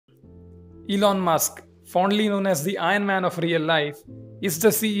Elon Musk, fondly known as the Ironman of real life, is the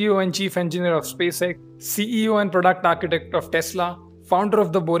CEO and chief engineer of SpaceX, CEO and product architect of Tesla, founder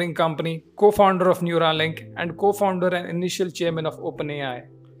of The Boring Company, co-founder of Neuralink, and co-founder and initial chairman of OpenAI.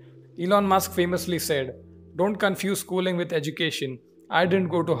 Elon Musk famously said, "Don't confuse schooling with education. I didn't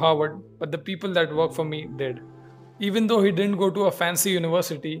go to Harvard, but the people that work for me did." Even though he didn't go to a fancy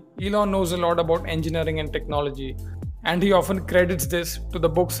university, Elon knows a lot about engineering and technology, and he often credits this to the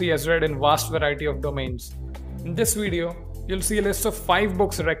books he has read in vast variety of domains. In this video, you'll see a list of 5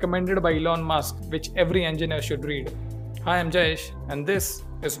 books recommended by Elon Musk which every engineer should read. Hi, I'm Jayesh, and this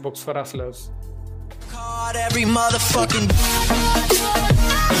is Books for Hustlers.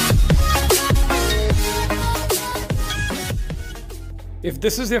 If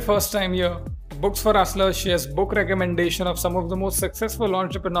this is your first time here, Books for Hustlers shares book recommendation of some of the most successful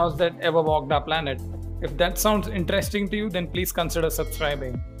entrepreneurs that ever walked our planet. If that sounds interesting to you, then please consider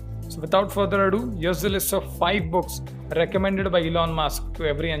subscribing. So without further ado, here's the list of 5 books recommended by Elon Musk to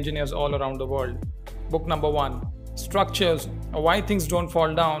every engineers all around the world. Book number 1, Structures or Why Things Don't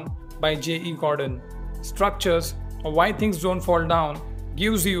Fall Down by J.E. Gordon. Structures or Why Things Don't Fall Down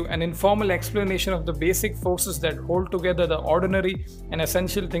gives you an informal explanation of the basic forces that hold together the ordinary and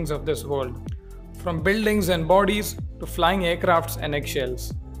essential things of this world, from buildings and bodies to flying aircrafts and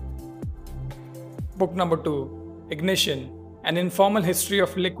eggshells. Book number 2, Ignition, An Informal History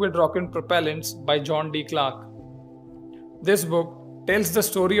of Liquid Rocket Propellants by John D. Clarke. This book tells the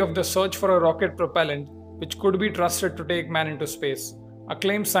story of the search for a rocket propellant which could be trusted to take man into space.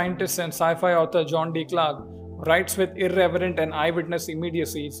 Acclaimed scientist and sci-fi author John D. Clarke writes with irreverent and eyewitness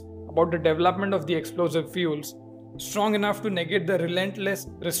immediacies about the development of the explosive fuels, strong enough to negate the relentless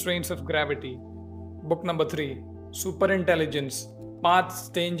restraints of gravity. Book number 3, Superintelligence, Paths,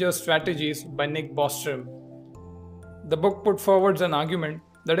 Dangers, Strategies by Nick Bostrom. The book put forwards an argument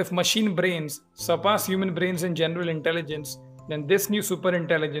that if machine brains surpass human brains in general intelligence, then this new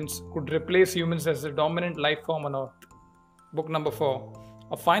superintelligence could replace humans as the dominant life form on Earth. Book number 4,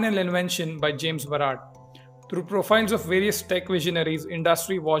 A Final Invention by James Barrat. Through profiles of various tech visionaries,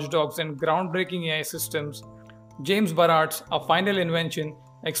 industry watchdogs, and groundbreaking AI systems, James Barrat's A Final Invention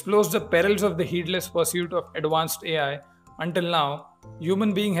explores the perils of the heedless pursuit of advanced AI. Until now,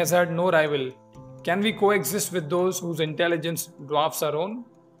 human being has had no rival. Can we coexist with those whose intelligence dwarfs our own?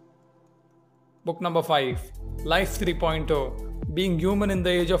 Book number 5, Life 3.0, Being Human in the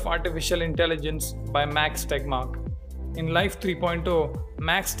Age of Artificial Intelligence by Max Tegmark. In Life 3.0,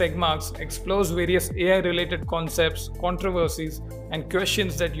 Max Tegmark explores various AI-related concepts, controversies, and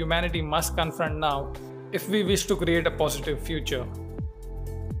questions that humanity must confront now if we wish to create a positive future.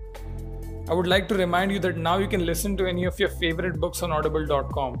 I would like to remind you that now you can listen to any of your favorite books on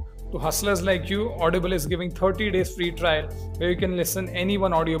audible.com. To hustlers like you, Audible is giving 30 days free trial where you can listen any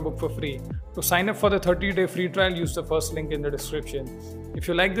one audiobook for free. To sign up for the 30-day free trial, use the first link in the description. If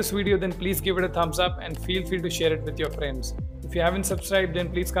you like this video, then please give it a thumbs up and feel free to share it with your friends. If you haven't subscribed,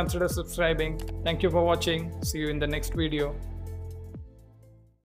 then please consider subscribing. Thank you for watching. See you in the next video.